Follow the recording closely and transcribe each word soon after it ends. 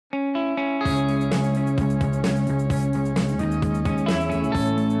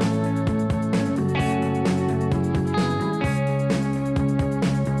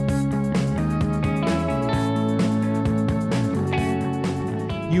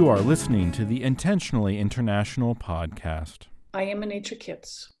You are listening to the Intentionally International podcast. I am Anitra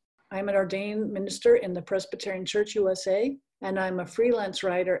Kitts. I am an ordained minister in the Presbyterian Church USA, and I'm a freelance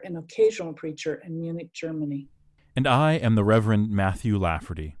writer and occasional preacher in Munich, Germany. And I am the Reverend Matthew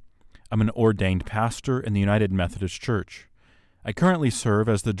Lafferty. I'm an ordained pastor in the United Methodist Church. I currently serve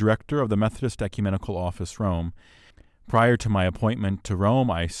as the director of the Methodist Ecumenical Office, Rome. Prior to my appointment to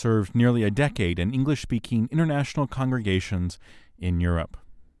Rome, I served nearly a decade in English-speaking international congregations in Europe.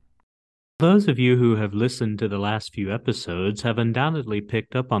 Those of you who have listened to the last few episodes have undoubtedly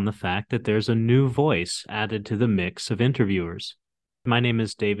picked up on the fact that there's a new voice added to the mix of interviewers. My name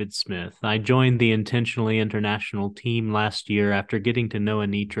is David Smith. I joined the Intentionally International team last year after getting to know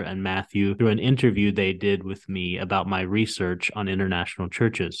Anitra and Matthew through an interview they did with me about my research on international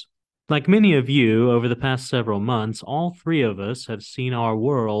churches. Like many of you, over the past several months, all three of us have seen our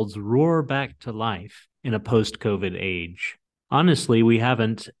worlds roar back to life in a post-COVID age. Honestly, we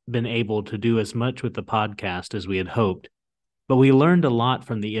haven't been able to do as much with the podcast as we had hoped, but we learned a lot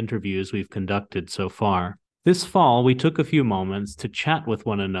from the interviews we've conducted so far. This fall, we took a few moments to chat with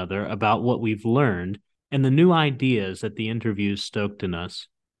one another about what we've learned and the new ideas that the interviews stoked in us.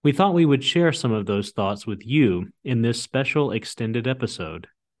 We thought we would share some of those thoughts with you in this special extended episode.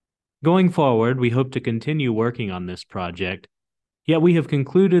 Going forward, we hope to continue working on this project. Yet we have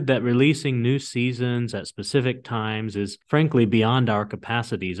concluded that releasing new seasons at specific times is frankly beyond our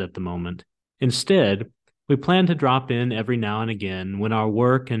capacities at the moment. Instead, we plan to drop in every now and again when our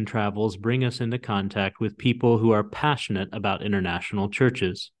work and travels bring us into contact with people who are passionate about international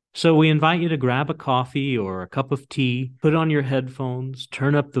churches. So we invite you to grab a coffee or a cup of tea, put on your headphones,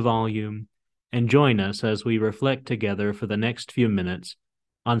 turn up the volume, and join us as we reflect together for the next few minutes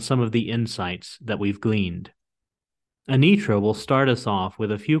on some of the insights that we've gleaned. Anitra will start us off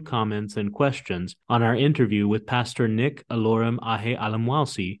with a few comments and questions on our interview with Pastor Nick Alorum Ahe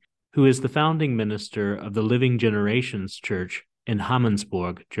Alamwalsi, who is the founding minister of the Living Generations Church in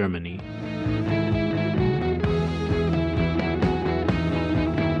Hammersburg, Germany.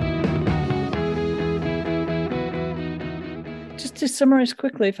 Just to summarize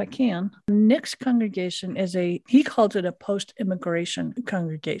quickly, if I can, Nick's congregation he calls it a post-immigration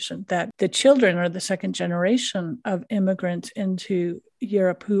congregation, that the children are the second generation of immigrants into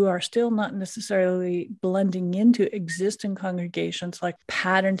Europe who are still not necessarily blending into existing congregations like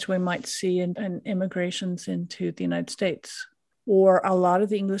patterns we might see in immigrations into the United States. Or a lot of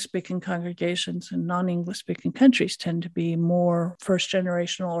the English-speaking congregations in non-English-speaking countries tend to be more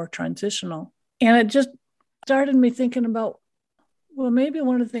first-generational or transitional. And it just started me thinking about, well, maybe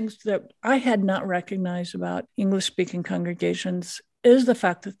one of the things that I had not recognized about English-speaking congregations is the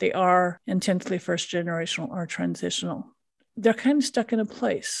fact that they are intensely first-generational or transitional. They're kind of stuck in a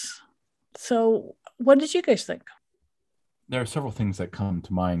place. So what did you guys think? There are several things that come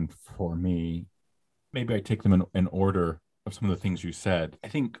to mind for me. Maybe I take them in order of some of the things you said. I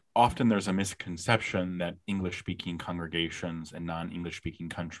think often there's a misconception that English-speaking congregations and non-English-speaking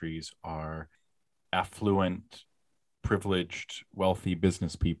countries are affluent, privileged, wealthy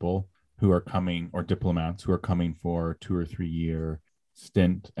business people who are coming, or diplomats who are coming for 2 or 3 year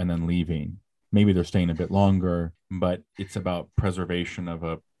stint and then leaving. Maybe they're staying a bit longer, but it's about preservation of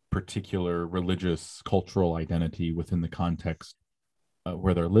a particular religious, cultural identity within the context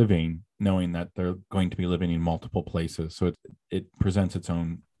where they're living, knowing that they're going to be living in multiple places. So it presents its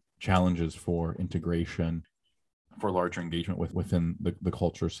own challenges for integration, for larger engagement within the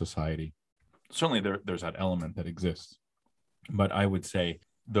culture society. Certainly there's that element that exists, but I would say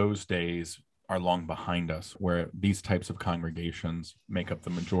those days are long behind us, where these types of congregations make up the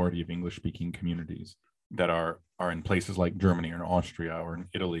majority of English-speaking communities that are in places like Germany or Austria or in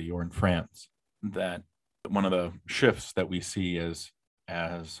Italy or in France. That one of the shifts that we see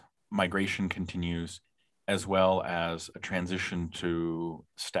as migration continues, as well as a transition to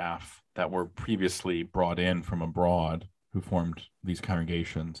staff that were previously brought in from abroad who formed these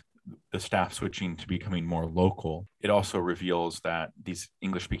congregations, the staff switching to becoming more local. It also reveals that these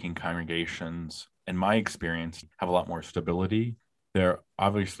English-speaking congregations, in my experience, have a lot more stability. There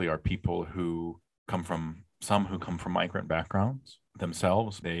obviously are people who come from migrant backgrounds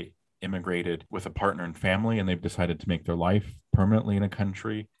themselves. They immigrated with a partner and family, and they've decided to make their life permanently in a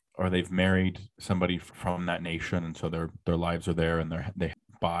country, or they've married somebody from that nation, and so their lives are there, and they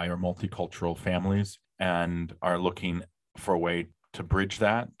bi or multicultural families and are looking for a way to bridge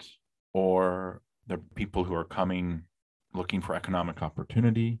that. Or there are people who are coming looking for economic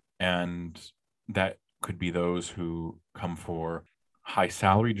opportunity, and that could be those who come for high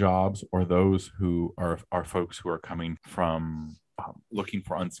salary jobs, or those who are folks who are coming from looking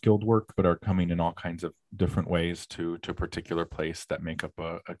for unskilled work, but are coming in all kinds of different ways to a particular place that make up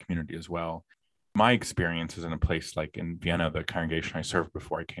a community as well. My experiences in a place like in Vienna, the congregation I served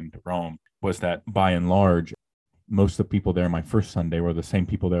before I came to Rome, was that by and large, most of the people there my first Sunday were the same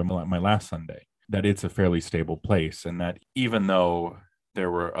people there my last Sunday, that it's a fairly stable place. And that even though there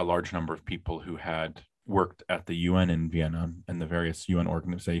were a large number of people who had worked at the UN in Vienna and the various UN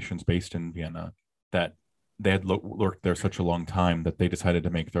organizations based in Vienna, that they had worked there such a long time that they decided to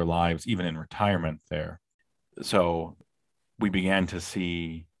make their lives, even in retirement, there. So we began to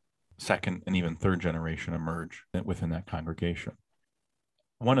see second and even third generation emerge within that congregation.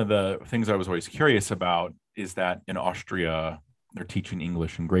 One of the things I was always curious about is that in Austria, they're teaching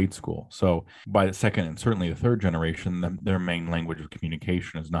English in grade school. So by the second and certainly the third generation, their main language of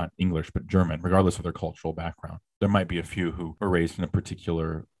communication is not English, but German, regardless of their cultural background. There might be a few who were raised in a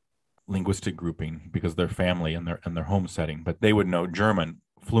particular linguistic grouping because their family and their home setting, but they would know German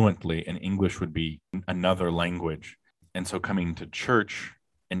fluently and English would be another language. And so coming to church,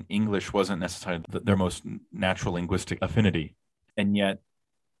 and English wasn't necessarily their most natural linguistic affinity. And yet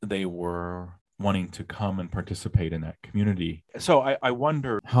they were wanting to come and participate in that community. So I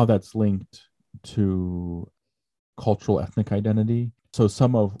wonder how that's linked to cultural ethnic identity. So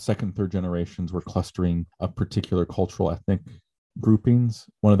some of second, third generations were clustering of particular cultural ethnic groupings.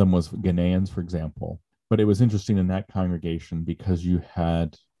 One of them was Ghanaians, for example. But it was interesting in that congregation because you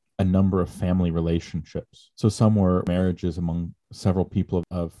had a number of family relationships. So some were marriages among several people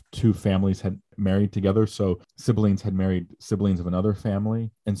of two families had married together. So siblings had married siblings of another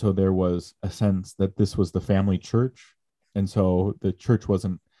family. And so there was a sense that this was the family church. And so the church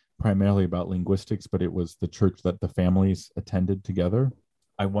wasn't primarily about linguistics, but it was the church that the families attended together.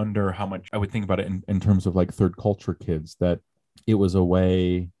 I wonder how much I would think about it in terms of like third culture kids, that it was a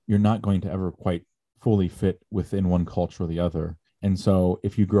way you're not going to ever quite fully fit within one culture or the other. And so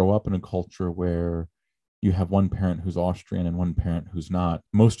if you grow up in a culture where you have one parent who's Austrian and one parent who's not,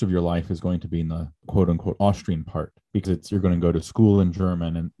 most of your life is going to be in the quote unquote Austrian part because you're going to go to school in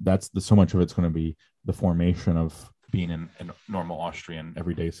German. And so much of it's going to be the formation of being in normal Austrian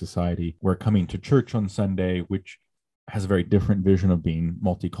everyday society, where coming to church on Sunday, which has a very different vision of being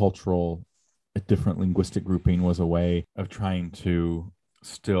multicultural, a different linguistic grouping, was a way of trying to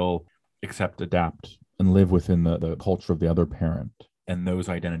still accept, adapt, and live within the culture of the other parent, and those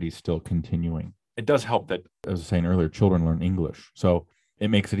identities still continuing. It does help that, as I was saying earlier, children learn English. So it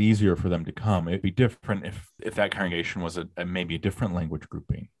makes it easier for them to come. It'd be different if that congregation was maybe a different language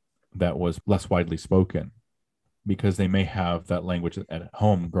grouping that was less widely spoken, because they may have that language at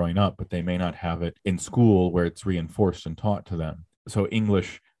home growing up, but they may not have it in school where it's reinforced and taught to them. So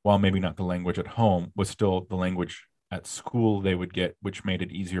English, while maybe not the language at home, was still the language at school they would get, which made it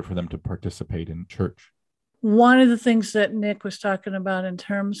easier for them to participate in church. One of the things that Nick was talking about in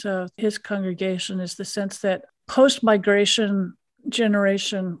terms of his congregation is the sense that post-migration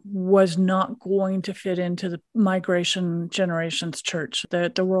generation was not going to fit into the migration generation's church.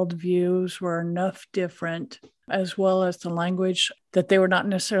 That the worldviews were enough different, as well as the language, that they were not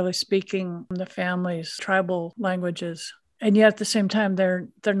necessarily speaking the family's tribal languages. And yet at the same time, they're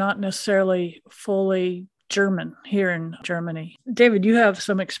not necessarily fully German here in Germany. David, you have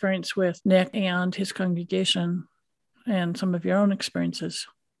some experience with Nick and his congregation and some of your own experiences.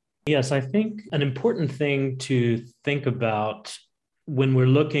 Yes, I think an important thing to think about when we're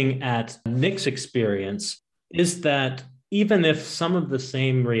looking at Nick's experience is that even if some of the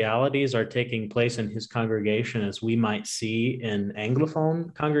same realities are taking place in his congregation as we might see in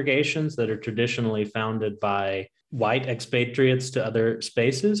Anglophone congregations that are traditionally founded by white expatriates to other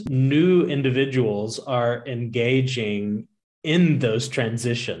spaces, new individuals are engaging in those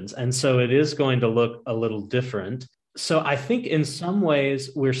transitions. And so it is going to look a little different. So I think in some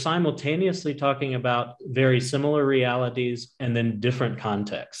ways we're simultaneously talking about very similar realities and then different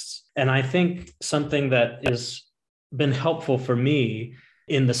contexts. And I think something that has been helpful for me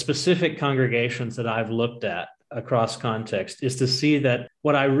in the specific congregations that I've looked at across context is to see that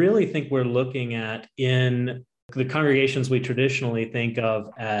what I really think we're looking at in the congregations we traditionally think of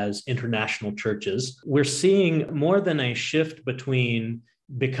as international churches, we're seeing more than a shift between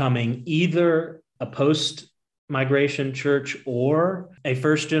becoming either a post-migration church or a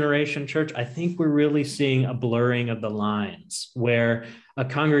first-generation church. I think we're really seeing a blurring of the lines where a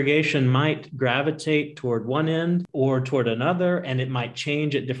congregation might gravitate toward one end or toward another, and it might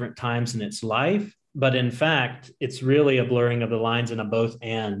change at different times in its life. But in fact, it's really a blurring of the lines in a both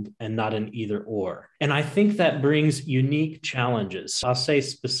and not an either or. And I think that brings unique challenges. I'll say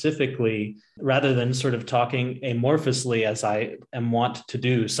specifically, rather than sort of talking amorphously as I am wont to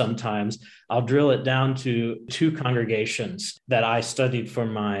do sometimes, I'll drill it down to two congregations that I studied for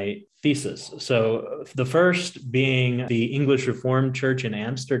my thesis. So the first being the English Reformed Church in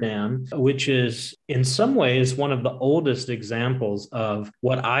Amsterdam, which is in some ways one of the oldest examples of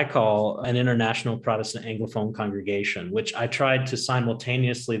what I call an international Protestant Anglophone congregation, which I tried to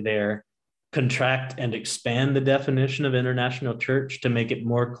simultaneously there contract and expand the definition of international church to make it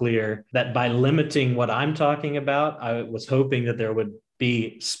more clear that by limiting what I'm talking about, I was hoping that there would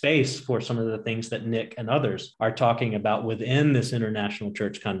be space for some of the things that Nick and others are talking about within this international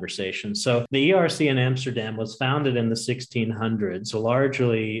church conversation. So the ERC in Amsterdam was founded in the 1600s,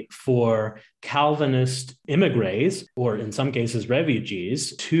 largely for Calvinist immigrants, or in some cases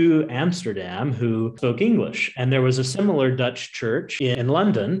refugees, to Amsterdam who spoke English. And there was a similar Dutch church in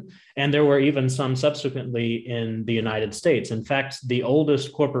London, and there were even some subsequently in the United States. In fact, the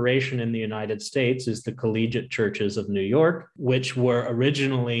oldest corporation in the United States is the Collegiate Churches of New York, which were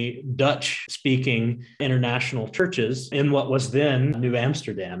originally Dutch-speaking international churches in what was then New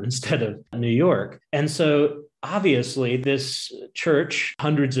Amsterdam instead of New York. And so obviously, this church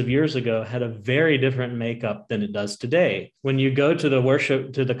hundreds of years ago had a very different makeup than it does today. When you go to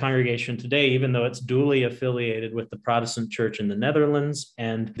the congregation today, even though it's duly affiliated with the Protestant Church in the Netherlands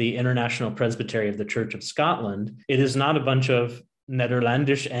and the International Presbytery of the Church of Scotland, it is not a bunch of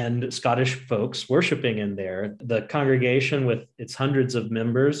Netherlandish and Scottish folks worshiping in there. The congregation, with its hundreds of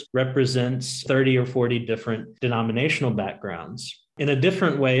members, represents 30 or 40 different denominational backgrounds. In a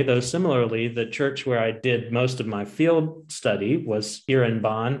different way, though similarly, the church where I did most of my field study was here in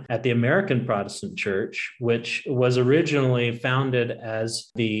Bonn at the American Protestant Church, which was originally founded as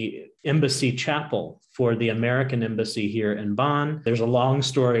the embassy chapel for the American embassy here in Bonn. There's a long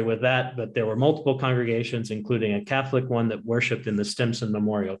story with that, but there were multiple congregations, including a Catholic one that worshiped in the Stimson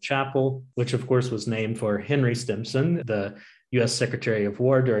Memorial Chapel, which of course was named for Henry Stimson, the U.S. Secretary of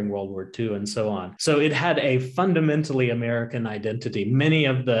War during World War II, and so on. So it had a fundamentally American identity. Many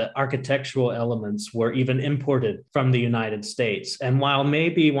of the architectural elements were even imported from the United States. And while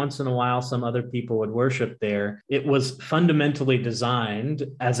maybe once in a while some other people would worship there, it was fundamentally designed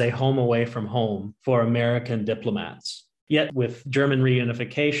as a home away from home for American diplomats. Yet with German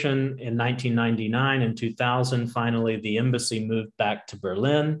reunification in 1999 and 2000, finally the embassy moved back to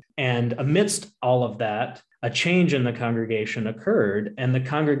Berlin. And amidst all of that, a change in the congregation occurred, and the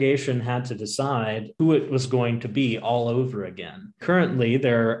congregation had to decide who it was going to be all over again. Currently,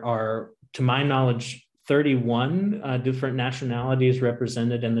 there are, to my knowledge, 31 different nationalities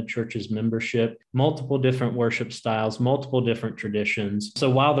represented in the church's membership, multiple different worship styles, multiple different traditions. So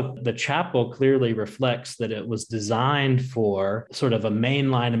while the chapel clearly reflects that it was designed for sort of a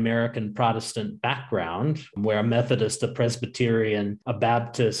mainline American Protestant background, where a Methodist, a Presbyterian, a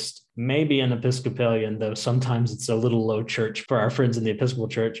Baptist, maybe an Episcopalian, though sometimes it's a little low church for our friends in the Episcopal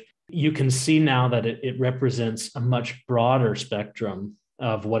Church, you can see now that it represents a much broader spectrum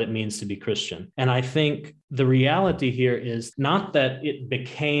of what it means to be Christian. And I think the reality here is not that it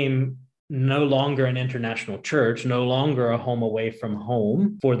became no longer an international church, no longer a home away from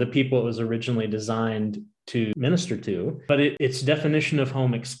home for the people it was originally designed to minister to, but its definition of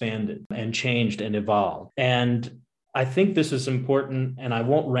home expanded and changed and evolved. And I think this is important, and I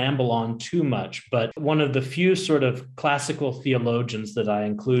won't ramble on too much, but one of the few sort of classical theologians that I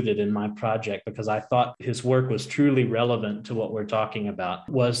included in my project, because I thought his work was truly relevant to what we're talking about,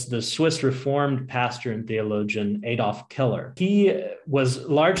 was the Swiss Reformed pastor and theologian Adolf Keller. He was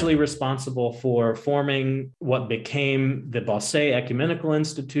largely responsible for forming what became the Bosset Ecumenical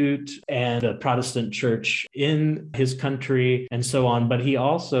Institute and the Protestant church in his country and so on. But he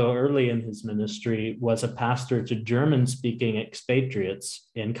also, early in his ministry, was a pastor to German-speaking expatriates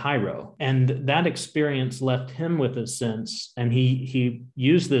in Cairo. And that experience left him with a sense, and he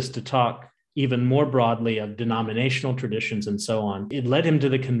used this to talk even more broadly of denominational traditions and so on. It led him to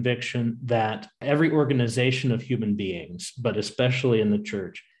the conviction that every organization of human beings, but especially in the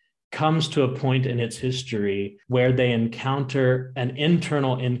church, comes to a point in its history where they encounter an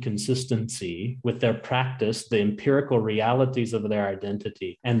internal inconsistency with their practice, the empirical realities of their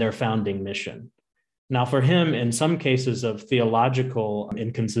identity, and their founding mission. Now, for him, in some cases of theological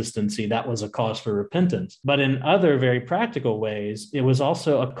inconsistency, that was a cause for repentance. But in other very practical ways, it was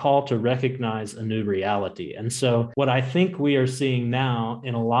also a call to recognize a new reality. And so what I think we are seeing now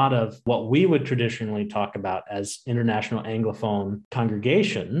in a lot of what we would traditionally talk about as international Anglophone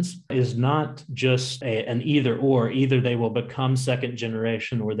congregations is not just an either or, either they will become second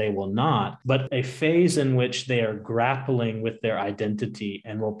generation or they will not, but a phase in which they are grappling with their identity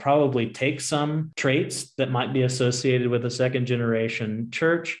and will probably take some traits that might be associated with a second generation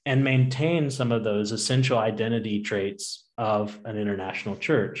church and maintain some of those essential identity traits of an international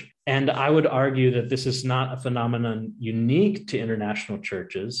church. And I would argue that this is not a phenomenon unique to international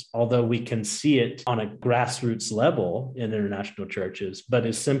churches, although we can see it on a grassroots level in international churches, but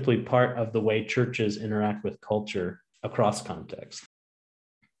is simply part of the way churches interact with culture across context.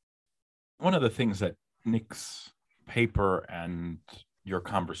 One of the things that Nick's paper and your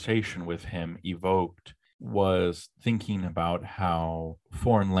conversation with him evoked was thinking about how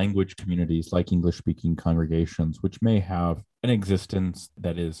foreign language communities like English-speaking congregations, which may have an existence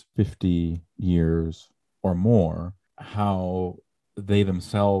that is 50 years or more, how they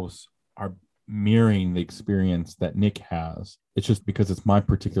themselves are mirroring the experience that Nick has. It's just because it's my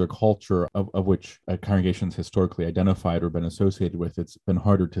particular culture of which congregations historically identified or been associated with, it's been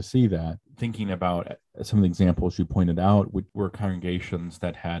harder to see that. Thinking about some of the examples you pointed out were congregations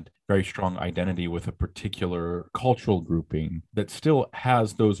that had very strong identity with a particular cultural grouping that still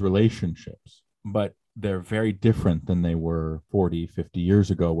has those relationships, but they're very different than they were 40, 50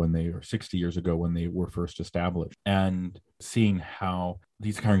 years ago or 60 years ago when they were first established. And seeing how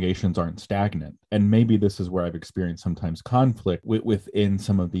these congregations aren't stagnant. And maybe this is where I've experienced sometimes conflict within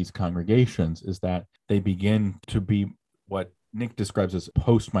some of these congregations, is that they begin to be what Nick describes as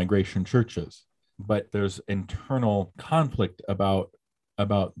post-migration churches. But there's internal conflict about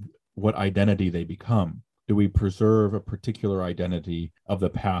what identity they become. Do we preserve a particular identity of the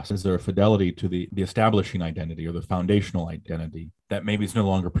past? Is there a fidelity to the establishing identity or the foundational identity that maybe is no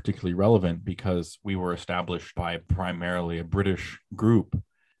longer particularly relevant because we were established by primarily a British group,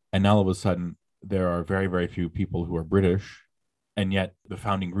 and now all of a sudden there are very, very few people who are British, and yet the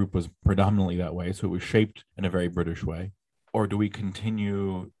founding group was predominantly that way, so it was shaped in a very British way? Or do we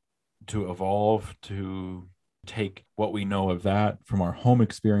continue to evolve to take what we know of that from our home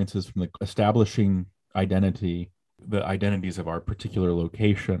experiences, from the establishing identity, the identities of our particular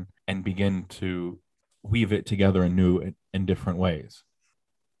location, and begin to weave it together in new and different ways?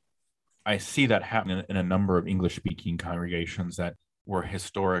 I see that happening in a number of English-speaking congregations that were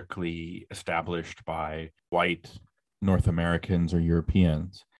historically established by white North Americans or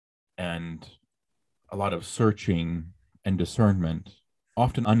Europeans, and a lot of searching and discernment,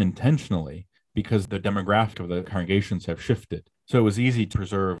 often unintentionally, because the demographic of the congregations have shifted. So it was easy to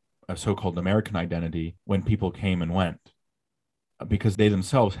preserve a so-called American identity when people came and went, because they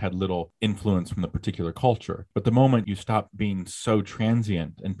themselves had little influence from the particular culture. But the moment you stop being so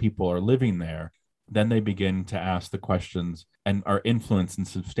transient and people are living there, then they begin to ask the questions and are influenced in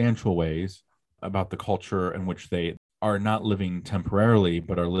substantial ways about the culture in which they are not living temporarily,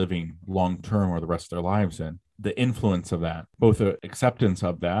 but are living long-term or the rest of their lives in. The influence of that, both the acceptance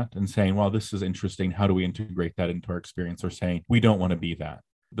of that and saying, well, this is interesting, how do we integrate that into our experience? Or saying, we don't want to be that.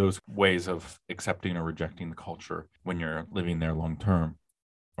 Those ways of accepting or rejecting the culture when you're living there long term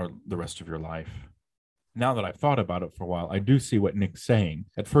or the rest of your life. Now that I've thought about it for a while, I do see what Nick's saying.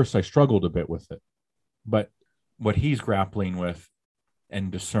 At first, I struggled a bit with it, but what he's grappling with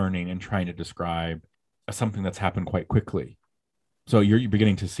and discerning and trying to describe is something that's happened quite quickly. So you're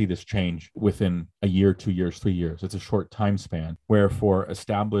beginning to see this change within a year, 2 years, 3 years. It's a short time span, where for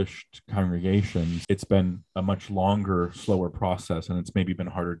established congregations, it's been a much longer, slower process, and it's maybe been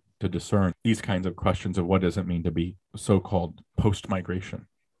harder to discern these kinds of questions of what does it mean to be so-called post-migration.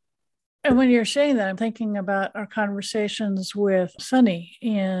 And when you're saying that, I'm thinking about our conversations with Sunny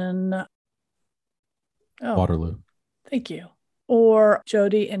in Waterloo. Thank you. Or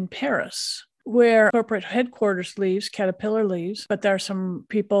Jody in Paris, where corporate headquarters leaves, Caterpillar leaves, but there are some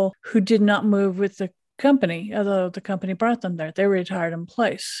people who did not move with the company, although the company brought them there. They retired in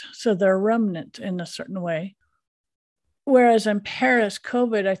place. So they're a remnant in a certain way. Whereas in Paris,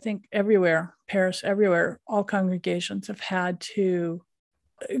 COVID, I think Paris everywhere, all congregations have had to,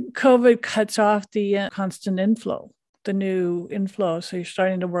 COVID cuts off the constant inflow, the new inflow. So you're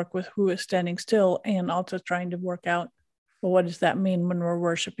starting to work with who is standing still and also trying to work out, well, what does that mean when we're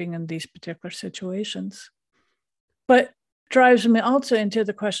worshiping in these particular situations? But drives me also into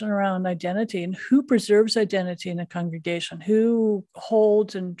the question around identity and who preserves identity in a congregation, who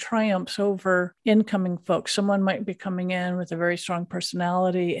holds and triumphs over incoming folks. Someone might be coming in with a very strong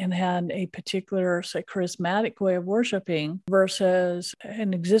personality and had a particular, say, charismatic way of worshiping versus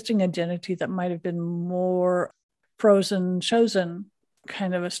an existing identity that might have been more frozen, chosen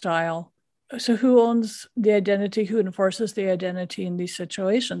kind of a style. So who owns the identity? Who enforces the identity in these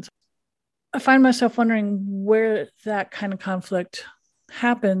situations? I find myself wondering where that kind of conflict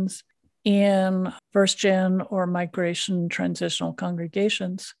happens in first gen or migration transitional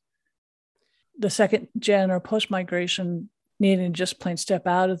congregations. The second gen or post migration needing to just plain step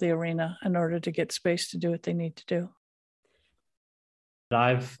out of the arena in order to get space to do what they need to do.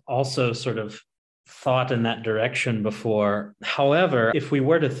 I've also sort of thought in that direction before. However, if we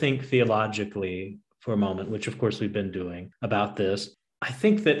were to think theologically for a moment, which of course we've been doing about this, I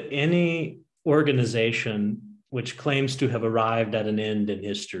think that any organization which claims to have arrived at an end in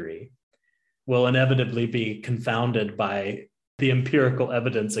history will inevitably be confounded by the empirical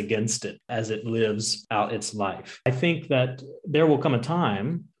evidence against it as it lives out its life. I think that there will come a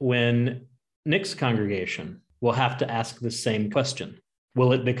time when Nick's congregation will have to ask the same question.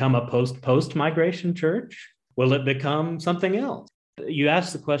 Will it become a post-migration church? Will it become something else? You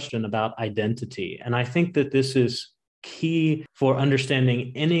asked the question about identity, and I think that this is key for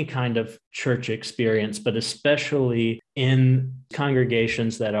understanding any kind of church experience, but especially in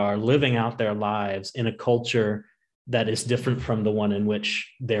congregations that are living out their lives in a culture that is different from the one in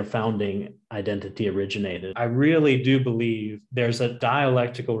which their founding identity originated. I really do believe there's a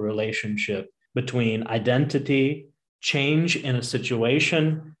dialectical relationship between identity, change in a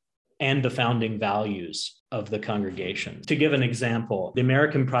situation, and the founding values of the congregation. To give an example, the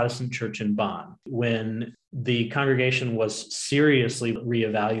American Protestant Church in Bonn, when the congregation was seriously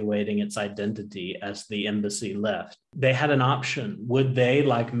reevaluating its identity as the embassy left, they had an option. Would they,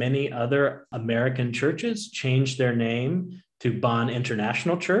 like many other American churches, change their name to Bonn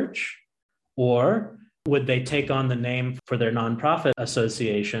International Church? Or would they take on the name for their nonprofit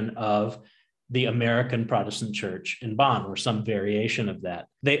association of the American Protestant Church in Bonn, or some variation of that?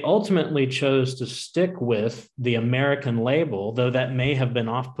 They ultimately chose to stick with the American label, though that may have been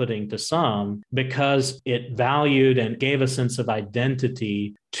off-putting to some, because it valued and gave a sense of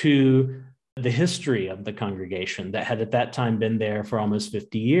identity to the history of the congregation that had at that time been there for almost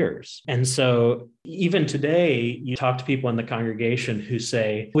 50 years. And so even today, you talk to people in the congregation who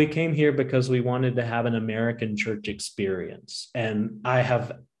say, we came here because we wanted to have an American church experience. And I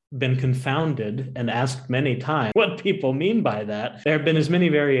have been confounded and asked many times what people mean by that. There have been as many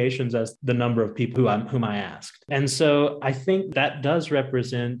variations as the number of people whom I asked. And so I think that does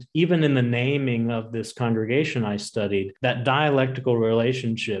represent, even in the naming of this congregation I studied, that dialectical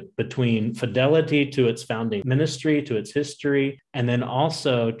relationship between fidelity to its founding ministry, to its history, and then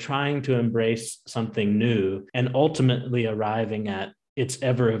also trying to embrace something new and ultimately arriving at its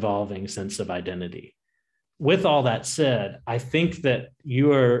ever-evolving sense of identity. With all that said, I think that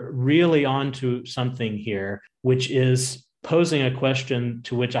you are really onto something here, which is posing a question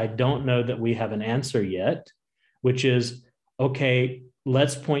to which I don't know that we have an answer yet, which is, okay,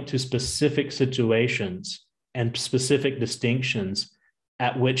 let's point to specific situations and specific distinctions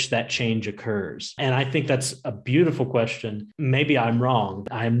at which that change occurs. And I think that's a beautiful question. Maybe I'm wrong.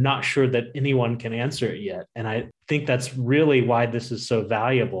 I'm not sure that anyone can answer it yet. And I think that's really why this is so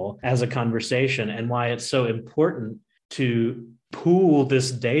valuable as a conversation and why it's so important to pool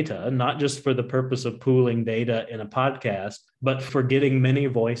this data, not just for the purpose of pooling data in a podcast, but for getting many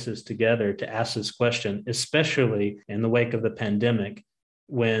voices together to ask this question, especially in the wake of the pandemic,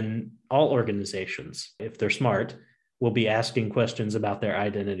 when all organizations, if they're smart, will be asking questions about their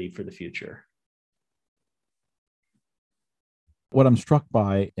identity for the future. What I'm struck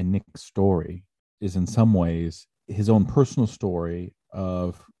by in Nick's story is in some ways his own personal story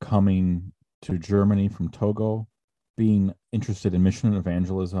of coming to Germany from Togo, being interested in mission and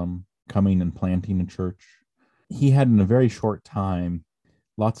evangelism, coming and planting a church. He had in a very short time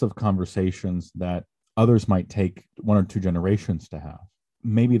lots of conversations that others might take 1 or 2 generations to have.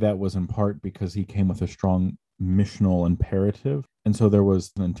 Maybe that was in part because he came with a strong missional imperative. And so there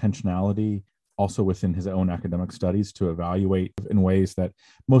was an intentionality also within his own academic studies to evaluate in ways that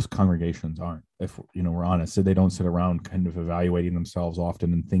most congregations aren't. If we're honest, so they don't sit around kind of evaluating themselves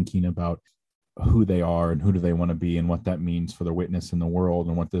often and thinking about who they are and who do they want to be and what that means for their witness in the world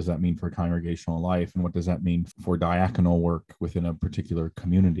and what does that mean for congregational life and what does that mean for diaconal work within a particular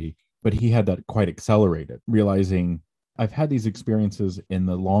community. But he had that quite accelerated, realizing I've had these experiences in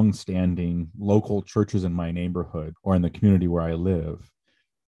the long-standing local churches in my neighborhood or in the community where I live,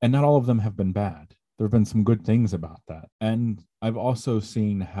 and not all of them have been bad. There have been some good things about that. And I've also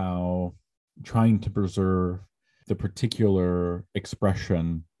seen how trying to preserve the particular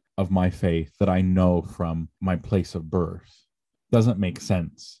expression of my faith that I know from my place of birth doesn't make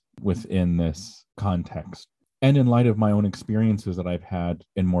sense within this context. And in light of my own experiences that I've had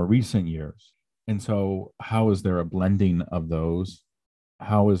in more recent years. And so, how is there a blending of those?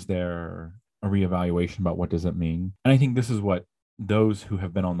 How is there a reevaluation about what does it mean? And I think this is what those who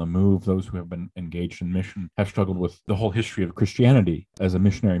have been on the move, those who have been engaged in mission, have struggled with. The whole history of Christianity as a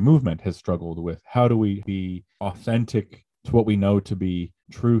missionary movement has struggled with. How do we be authentic to what we know to be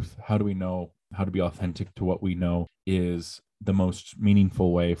truth? How do we know how to be authentic to what we know is the most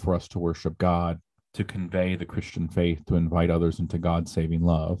meaningful way for us to worship God, to convey the Christian faith, to invite others into God's saving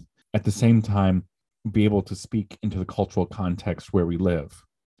love? At the same time, be able to speak into the cultural context where we live.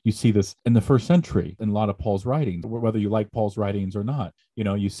 You see this in the first century in a lot of Paul's writings, whether you like Paul's writings or not.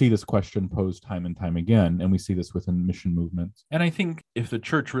 You see this question posed time and time again, and we see this within mission movements. And I think if the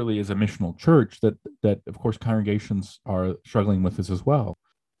church really is a missional church, that of course congregations are struggling with this as well.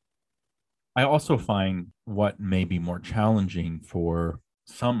 I also find what may be more challenging for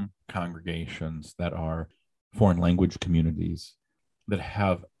some congregations that are foreign language communities that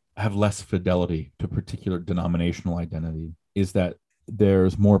have less fidelity to particular denominational identity is that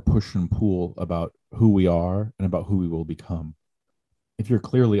there's more push and pull about who we are and about who we will become. If you're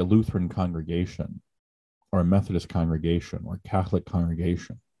clearly a Lutheran congregation or a Methodist congregation or a Catholic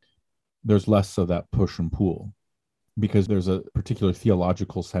congregation, there's less of that push and pull because there's a particular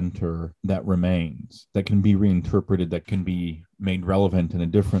theological center that remains, that can be reinterpreted, that can be made relevant in a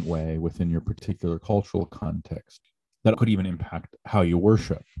different way within your particular cultural context. That could even impact how you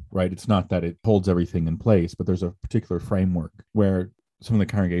worship, right? It's not that it holds everything in place, but there's a particular framework where some of the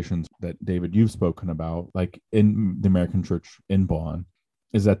congregations that, David, you've spoken about, like in the American Church in Bonn,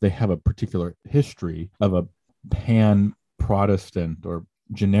 is that they have a particular history of a pan-Protestant or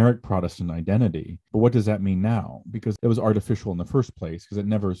generic Protestant identity. But what does that mean now? Because it was artificial in the first place, because it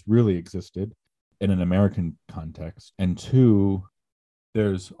never really existed in an American context. And two,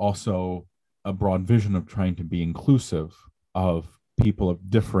 there's also a broad vision of trying to be inclusive of people of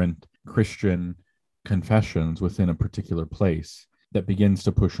different Christian confessions within a particular place that begins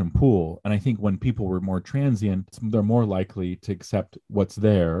to push and pull. And I think when people were more transient, they're more likely to accept what's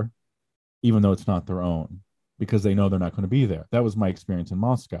there, even though it's not their own, because they know they're not going to be there. That was my experience in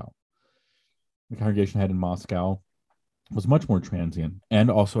Moscow. The congregation I had in Moscow was much more transient and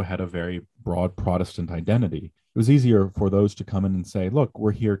also had a very broad Protestant identity. It was easier for those to come in and say, look,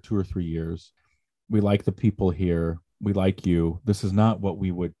 we're here 2 or 3 years. We like the people here. We like you. This is not what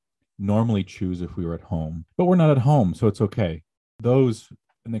we would normally choose if we were at home, but we're not at home, so it's okay. Those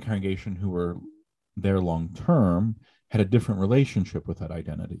in the congregation who were there long term had a different relationship with that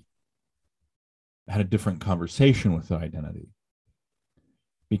identity, had a different conversation with that identity,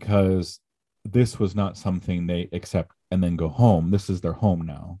 because this was not something they accept and then go home. This is their home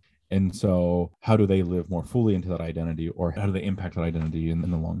now. And so how do they live more fully into that identity, or how do they impact that identity in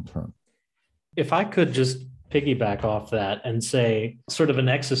the long term? If I could just piggyback off that and say sort of an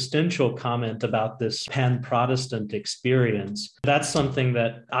existential comment about this pan-Protestant experience, that's something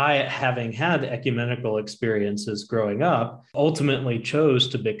that I, having had ecumenical experiences growing up, ultimately chose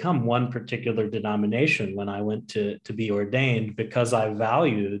to become one particular denomination when I went to be ordained, because I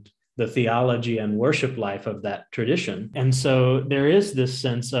valued the theology and worship life of that tradition. And so there is this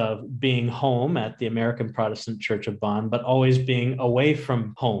sense of being home at the American Protestant Church of Bonn, but always being away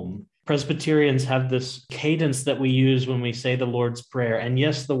from home. Presbyterians have this cadence that we use when we say the Lord's Prayer. And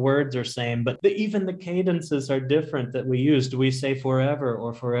yes, the words are same, but even the cadences are different that we use. Do we say forever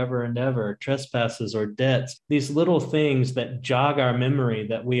or forever and ever, trespasses or debts? These little things that jog our memory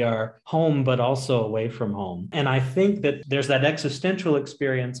that we are home, but also away from home. And I think that there's that existential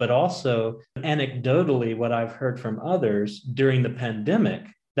experience, but also anecdotally, what I've heard from others during the pandemic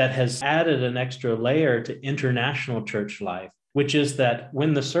that has added an extra layer to international church life, which is that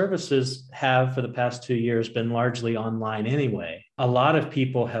when the services have for the past 2 years been largely online anyway, a lot of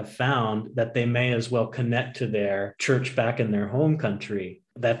people have found that they may as well connect to their church back in their home country,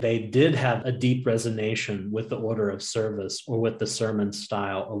 that they did have a deep resonation with the order of service or with the sermon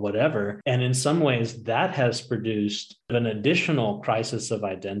style or whatever. And in some ways, that has produced an additional crisis of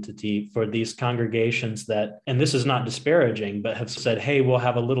identity for these congregations that, and this is not disparaging, but have said, hey, we'll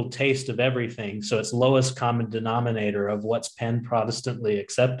have a little taste of everything. So it's lowest common denominator of what's pan-Protestantly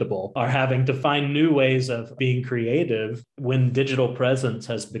acceptable, are having to find new ways of being creative when digital presence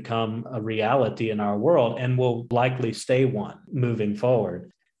has become a reality in our world and will likely stay one moving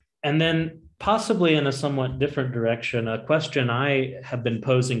forward. And then Possibly in a somewhat different direction, a question I have been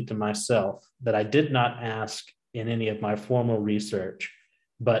posing to myself that I did not ask in any of my formal research,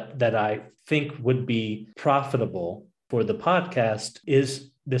 but that I think would be profitable for the podcast is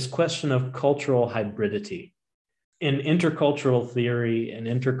this question of cultural hybridity. In intercultural theory and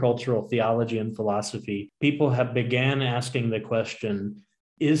intercultural theology and philosophy, people have began asking the question,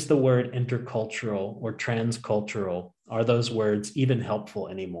 is the word intercultural or transcultural, are those words even helpful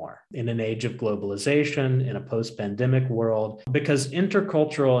anymore in an age of globalization, in a post-pandemic world? Because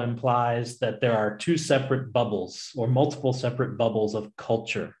intercultural implies that there are two separate bubbles or multiple separate bubbles of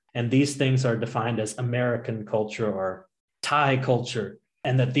culture. And these things are defined as American culture or Thai culture.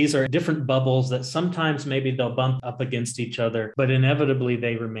 And that these are different bubbles that sometimes maybe they'll bump up against each other, but inevitably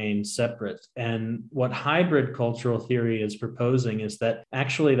they remain separate. And what hybrid cultural theory is proposing is that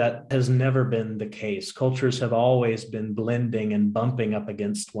actually that has never been the case. Cultures have always been blending and bumping up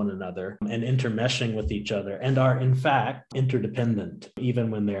against one another and intermeshing with each other and are in fact interdependent, even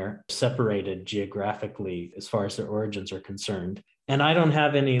when they're separated geographically as far as their origins are concerned. And I don't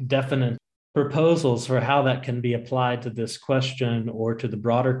have any definite proposals for how that can be applied to this question or to the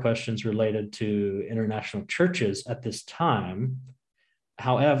broader questions related to international churches at this time.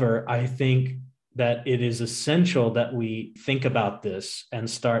 However, I think that it is essential that we think about this and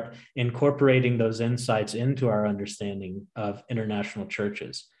start incorporating those insights into our understanding of international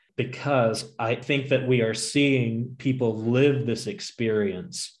churches, because I think that we are seeing people live this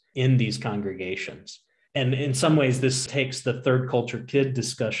experience in these congregations. And in some ways, this takes the third culture kid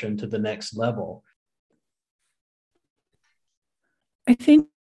discussion to the next level. I think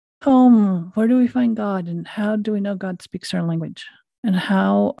home, where do we find God, and how do we know God speaks our language? And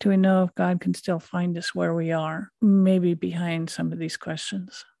how do we know if God can still find us where we are, maybe behind some of these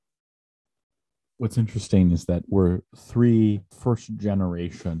questions? What's interesting is that we're 3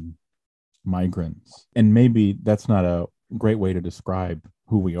 first-generation migrants. And maybe that's not a great way to describe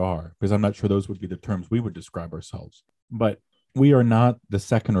who we are, because I'm not sure those would be the terms we would describe ourselves. But we are not the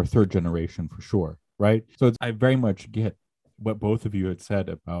second or third generation for sure, right? So I very much get what both of you had said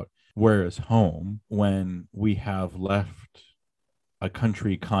about where is home when we have left a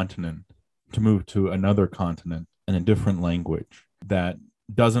country, continent, to move to another continent in a different language that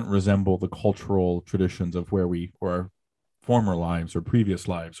doesn't resemble the cultural traditions of where we or our former lives or previous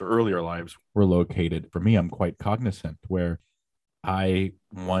lives or earlier lives were located. For me, I'm quite cognizant where I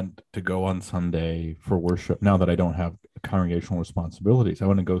want to go on Sunday for worship. Now that I don't have congregational responsibilities, I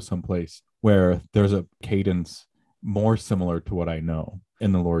want to go someplace where there's a cadence more similar to what I know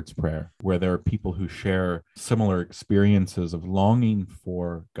in the Lord's Prayer, where there are people who share similar experiences of longing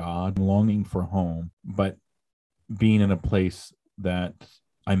for God, longing for home, but being in a place that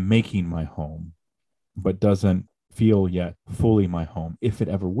I'm making my home, but doesn't feel yet fully my home, if it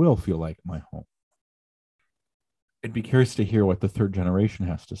ever will feel like my home. I'd be curious to hear what the third generation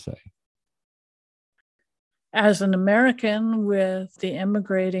has to say. As an American, with the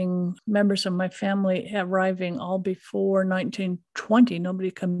immigrating members of my family arriving all before 1920,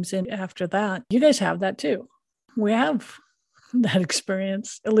 nobody comes in after that. You guys have that too. We have that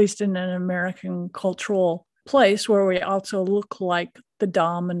experience, at least in an American cultural place where we also look like the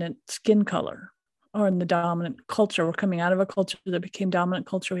dominant skin color. Or in the dominant culture. We're coming out of a culture that became dominant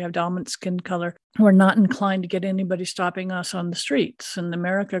culture. We have dominant skin color. We're not inclined to get anybody stopping us on the streets in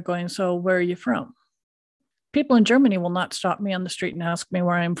America going, so where are you from? People in Germany will not stop me on the street and ask me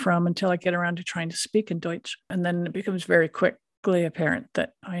where I'm from until I get around to trying to speak in Deutsch. And then it becomes very quickly apparent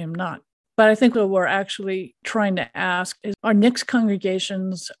that I am not. But I think what we're actually trying to ask is, our Nick's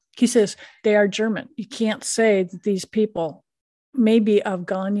congregations, he says, they are German. You can't say that these people may be of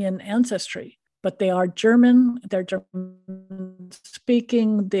Ghanaian ancestry, but they are German, they're German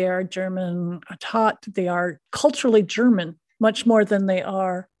speaking, they are German taught, they are culturally German, much more than they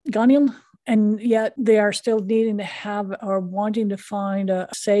are Ghanaian. And yet they are still needing to have or wanting to find a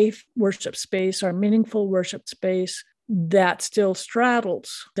safe worship space or meaningful worship space that still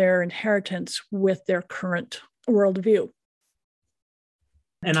straddles their inheritance with their current worldview.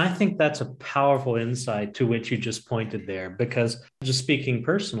 And I think that's a powerful insight to which you just pointed there, because just speaking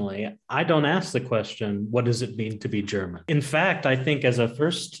personally, I don't ask the question, what does it mean to be German? In fact, I think as a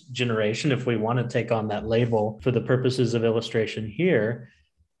first generation, if we want to take on that label for the purposes of illustration here,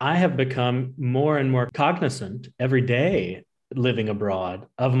 I have become more and more cognizant every day living abroad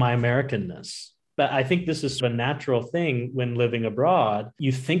of my Americanness. But I think this is a natural thing when living abroad.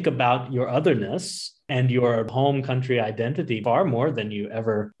 You think about your otherness and your home country identity far more than you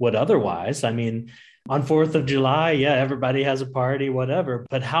ever would otherwise. I mean, On 4th of July, yeah, everybody has a party, whatever.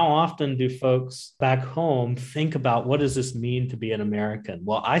 But how often do folks back home think about what does this mean to be an American?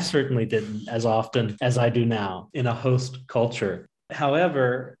 Well, I certainly didn't as often as I do now in a host culture.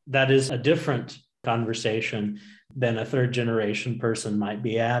 However, that is a different conversation than a third generation person might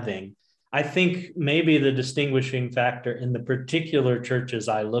be having. I think maybe the distinguishing factor in the particular churches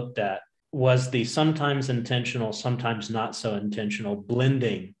I looked at was the sometimes intentional, sometimes not so intentional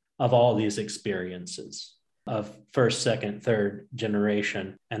blending of all these experiences of first, second, third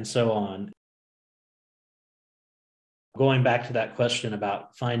generation, and so on. Going back to that question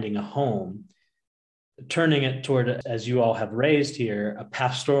about finding a home, turning it toward, as you all have raised here, a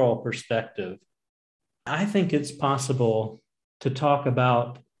pastoral perspective, I think it's possible to talk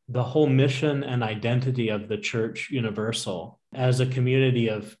about the whole mission and identity of the Church Universal as a community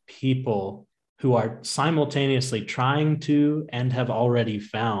of people who are simultaneously trying to and have already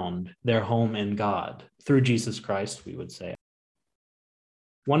found their home in God through Jesus Christ, we would say.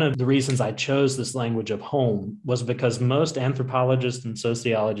 One of the reasons I chose this language of home was because most anthropologists and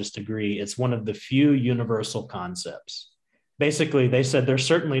sociologists agree it's one of the few universal concepts. Basically, they said there's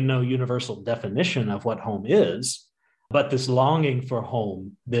certainly no universal definition of what home is, but this longing for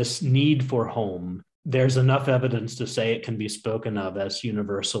home, this need for home, there's enough evidence to say it can be spoken of as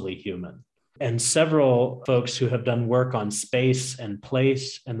universally human. And several folks who have done work on space and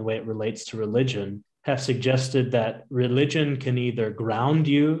place and the way it relates to religion have suggested that religion can either ground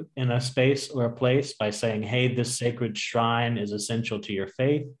you in a space or a place by saying, hey, this sacred shrine is essential to your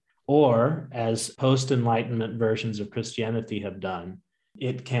faith, or as post-Enlightenment versions of Christianity have done,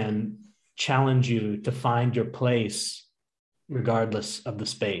 it can challenge you to find your place regardless of the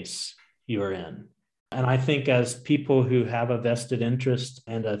space you're in. And I think as people who have a vested interest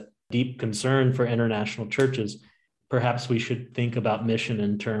and a deep concern for international churches, perhaps we should think about mission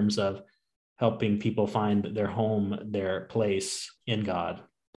in terms of helping people find their home, their place in God.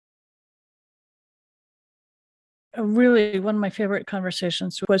 Really, one of my favorite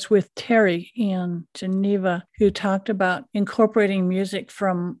conversations was with Terry in Geneva, who talked about incorporating music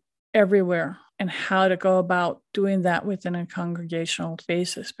from everywhere and how to go about doing that within a congregational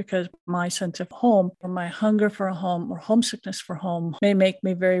basis, because my sense of home or my hunger for a home or homesickness for home may make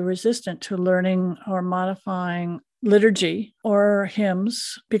me very resistant to learning or modifying liturgy or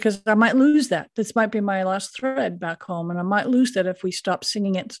hymns, because I might lose that. This might be my last thread back home, and I might lose that if we stop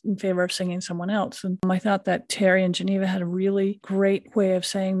singing it in favor of singing someone else. And I thought that Terry in Geneva had a really great way of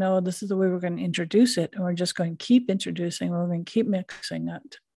saying, no, this is the way we're going to introduce it, and we're just going to keep introducing, we're going to keep mixing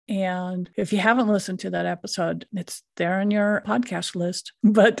it. And if you haven't listened to that episode, it's there on your podcast list.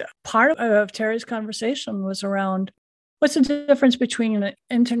 But part of Terry's conversation was around what's the difference between an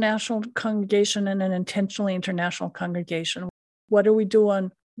international congregation and an intentionally international congregation? What are we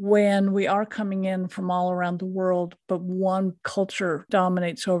doing when we are coming in from all around the world, but one culture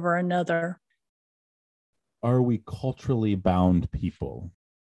dominates over another? Are we culturally bound people?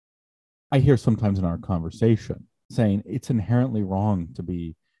 I hear sometimes in our conversation saying it's inherently wrong to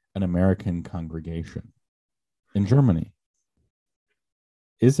be an American congregation in Germany.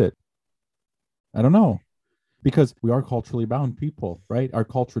 Is it? I don't know. Because we are culturally bound people, right? Our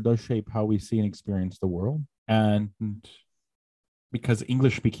culture does shape how we see and experience the world. And because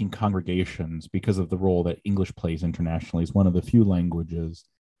English-speaking congregations, because of the role that English plays internationally, is one of the few languages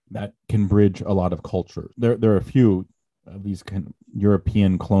that can bridge a lot of culture. There are a few of these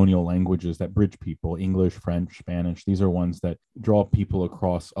European colonial languages that bridge people: English, French, Spanish. These are ones that draw people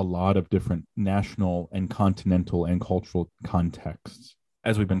across a lot of different national and continental and cultural contexts.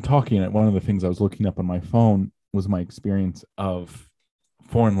 As we've been talking, one of the things I was looking up on my phone was my experience of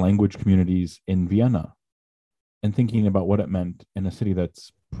foreign language communities in Vienna and thinking about what it meant in a city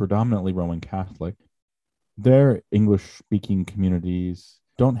that's predominantly Roman Catholic. Their English-speaking communities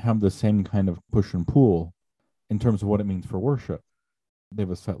don't have the same kind of push and pull in terms of what it means for worship. They have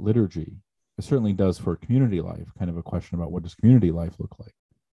a set liturgy. It certainly does for community life, kind of a question about what does community life look like.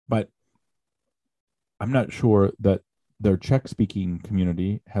 But I'm not sure that their Czech-speaking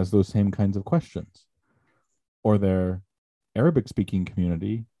community has those same kinds of questions, or their Arabic-speaking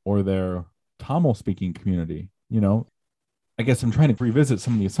community, or their Tamil-speaking community. I guess I'm trying to revisit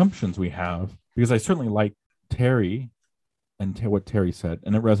some of the assumptions we have, because I certainly like Terry and what Terry said,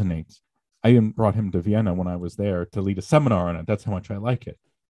 and it resonates. I even brought him to Vienna when I was there to lead a seminar on it. That's how much I like it.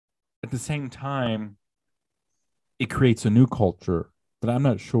 At the same time, it creates a new culture that I'm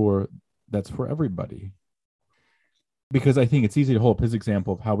not sure that's for everybody. Because I think it's easy to hold up his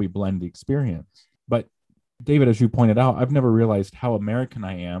example of how we blend the experience. But David, as you pointed out, I've never realized how American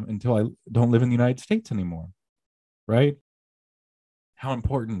I am until I don't live in the United States anymore, right? How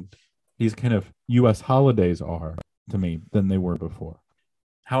important these kind of US holidays are to me than they were before.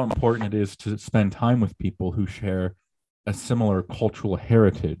 How important it is to spend time with people who share a similar cultural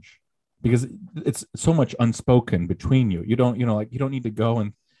heritage, because it's so much unspoken between you. You don't, you don't need to go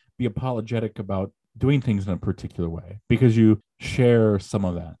and be apologetic about doing things in a particular way because you share some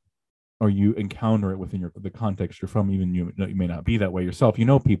of that, or you encounter it within the context you're from. Even you may not be that way yourself. You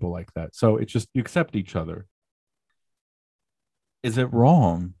know people like that. So it's just, you accept each other. Is it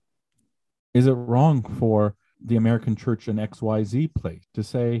wrong? Is it wrong for the American church in XYZ place to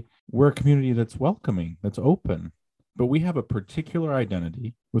say we're a community that's welcoming, that's open, but we have a particular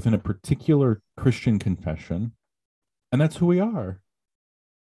identity within a particular Christian confession, and that's who we are?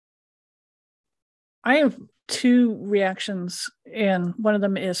 I have two reactions, and one of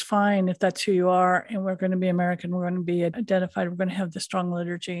them is fine if that's who you are, and we're going to be American, we're going to be identified, we're going to have the strong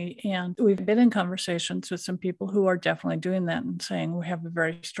liturgy. And we've been in conversations with some people who are definitely doing that and saying we have a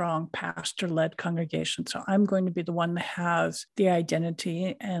very strong pastor-led congregation. So I'm going to be the one that has the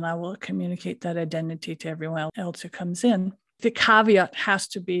identity, and I will communicate that identity to everyone else who comes in. The caveat has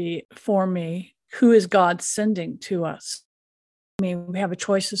to be, for me, who is God sending to us? I mean, we have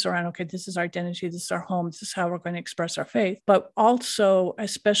choices around, okay, this is our identity, this is our home, this is how we're going to express our faith. But also,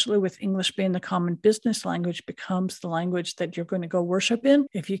 especially with English being the common business language, becomes the language that you're going to go worship in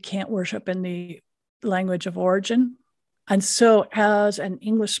if you can't worship in the language of origin. And so as an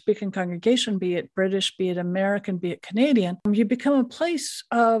English-speaking congregation, be it British, be it American, be it Canadian, you become a place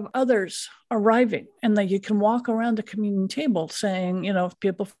of others arriving, and that you can walk around the communion table saying,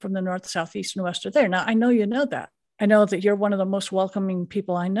 people from the north, south, east, and west are there. Now, I know you know that. I know that you're one of the most welcoming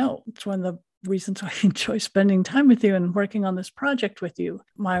people I know. It's one of the reasons I enjoy spending time with you and working on this project with you.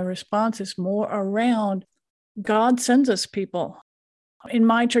 My response is more around God sends us people. In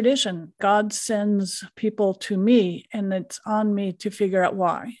my tradition, God sends people to me, and it's on me to figure out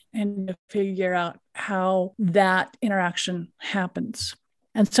why and to figure out how that interaction happens.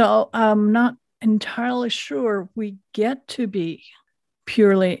 And so I'm not entirely sure we get to be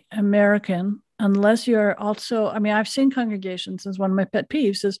purely American unless you're also, I've seen congregations, as one of my pet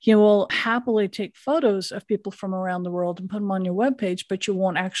peeves is you will happily take photos of people from around the world and put them on your webpage, but you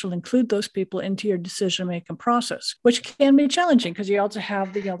won't actually include those people into your decision-making process, which can be challenging because you also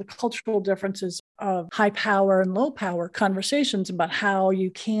have the cultural differences of high power and low power conversations about how you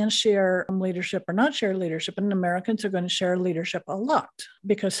can share leadership or not share leadership. And Americans are going to share leadership a lot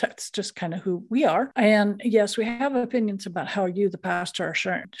because that's just kind of who we are. And yes, we have opinions about how you, the pastor,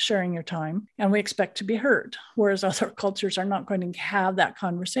 are sharing your time, and we expect to be heard, whereas other cultures are not going to have that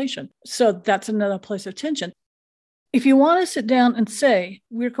conversation. So that's another place of tension. If you want to sit down and say,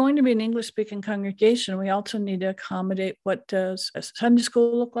 we're going to be an English-speaking congregation, we also need to accommodate what does a Sunday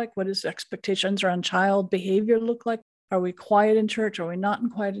school look like? What does expectations around child behavior look like? Are we quiet in church? Are we not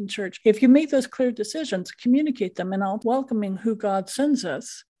quiet in church? If you make those clear decisions, communicate them, and I'll welcoming who God sends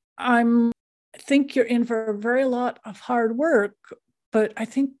us. I think you're in for a very lot of hard work, but I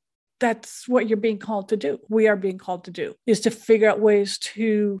think that's what you're being called to do. We are being called to do, is to figure out ways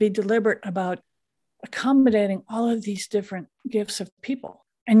to be deliberate about accommodating all of these different gifts of people.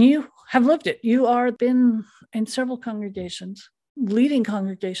 And you have lived it. You are been in several congregations, leading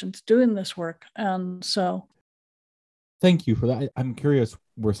congregations, doing this work. And so. Thank you for that. I'm curious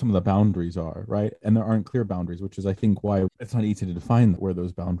where some of the boundaries are, right? And there aren't clear boundaries, which is, I think, why it's not easy to define where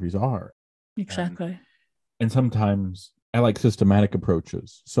those boundaries are. Exactly. And sometimes I like systematic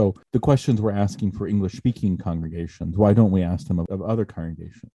approaches. So the questions we're asking for English-speaking congregations, why don't we ask them of other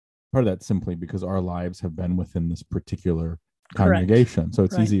congregations? Part of that simply because our lives have been within this particular congregation. Correct. So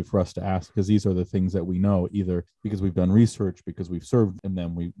it's easy for us to ask because these are the things that we know, either because we've done research, because we've served in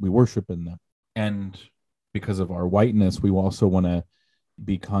them, we worship in them. And because of our whiteness, we also want to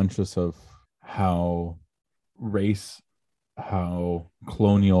be conscious of how race, how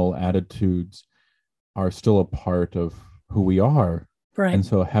colonial attitudes are still a part of who we are. Right. And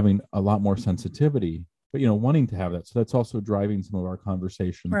so having a lot more sensitivity, but wanting to have that. So that's also driving some of our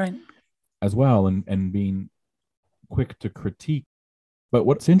conversation as well, and being quick to critique. But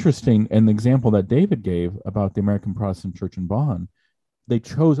what's interesting, and the example that David gave about the American Protestant Church in Bonn, they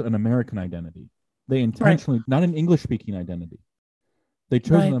chose an American identity. They intentionally, not an English-speaking identity. They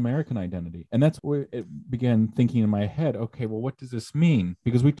chose an American identity. And that's where it began thinking in my head, okay, well, what does this mean?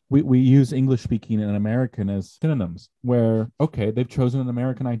 Because we use English-speaking and American as synonyms, where, okay, they've chosen an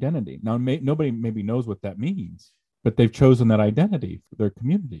American identity. Now, nobody maybe knows what that means, but they've chosen that identity for their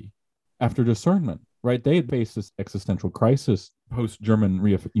community after discernment, right? They had faced this existential crisis post-German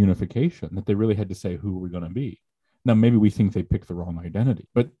reunification that they really had to say, who are we going to be? Now, maybe we think they picked the wrong identity,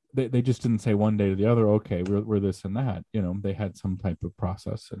 but They just didn't say one day to the other, okay, we're this and that. They had some type of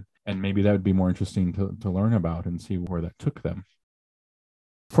process, and maybe that would be more interesting to learn about and see where that took them.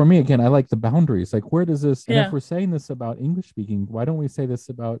 For me, again, I like the boundaries. Like, where does this, and if we're saying this about English speaking, why don't we say this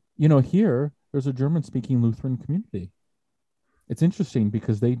about, here, there's a German speaking Lutheran community. It's interesting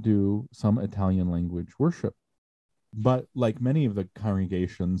because they do some Italian language worship. But like many of the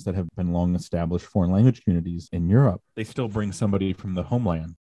congregations that have been long established foreign language communities in Europe, they still bring somebody from the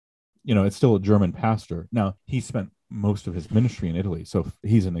homeland. It's still a German pastor. Now, he spent most of his ministry in Italy, so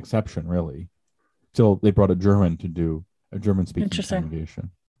he's an exception, really. Still, they brought a German to do a German-speaking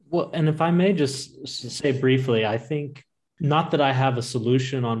congregation. Well, and if I may just say briefly, I think, not that I have a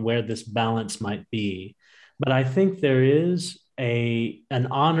solution on where this balance might be, but I think there is an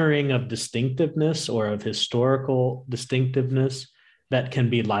honoring of distinctiveness or of historical distinctiveness that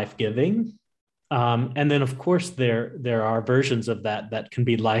can be life-giving. And then, of course, there are versions of that can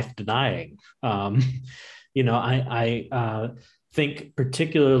be life-denying. I think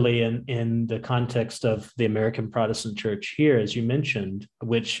particularly in the context of the American Protestant Church here, as you mentioned,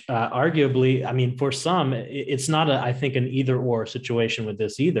 which arguably, I mean, for some, it's not, I think, an either-or situation with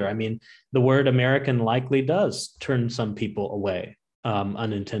this either. I mean, the word American likely does turn some people away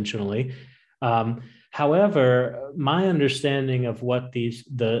unintentionally. However, my understanding of what the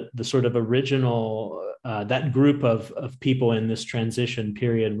sort of original, that group of people in this transition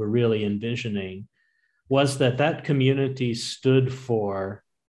period were really envisioning was that community stood for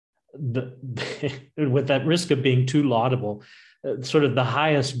with that risk of being too laudable, sort of the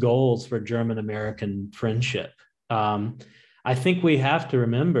highest goals for German-American friendship. I think we have to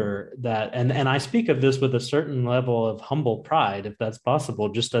remember that, and I speak of this with a certain level of humble pride, if that's possible,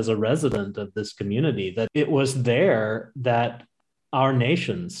 just as a resident of this community, that it was there that our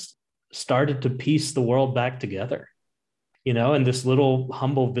nations started to piece the world back together. In this little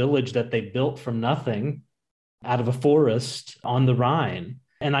humble village that they built from nothing out of a forest on the Rhine.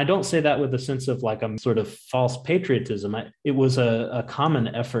 And I don't say that with a sense of like a sort of false patriotism. It was a common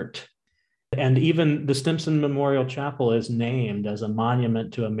effort. And even the Stimson Memorial Chapel is named as a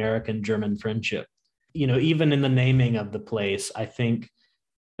monument to American-German friendship. Even in the naming of the place, I think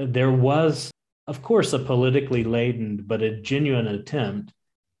there was, of course, a politically laden, but a genuine attempt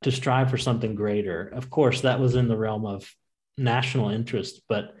to strive for something greater. Of course, that was in the realm of national interest,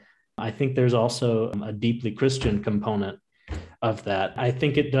 but I think there's also a deeply Christian component of that. I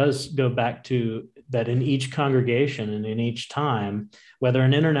think it does go back to that in each congregation and in each time, whether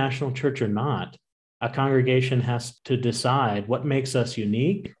an international church or not, a congregation has to decide what makes us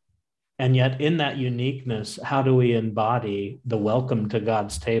unique. And yet in that uniqueness, how do we embody the welcome to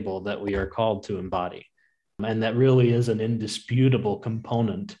God's table that we are called to embody? And that really is an indisputable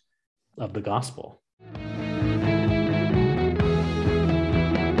component of the gospel.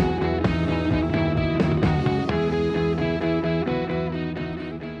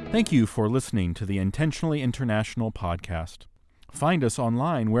 Thank you for listening to the Intentionally International podcast. Find us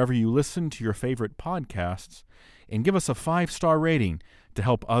online wherever you listen to your favorite podcasts and give us a 5-star rating to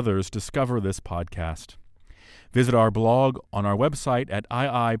help others discover this podcast. Visit our blog on our website at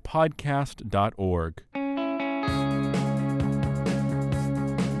iipodcast.org.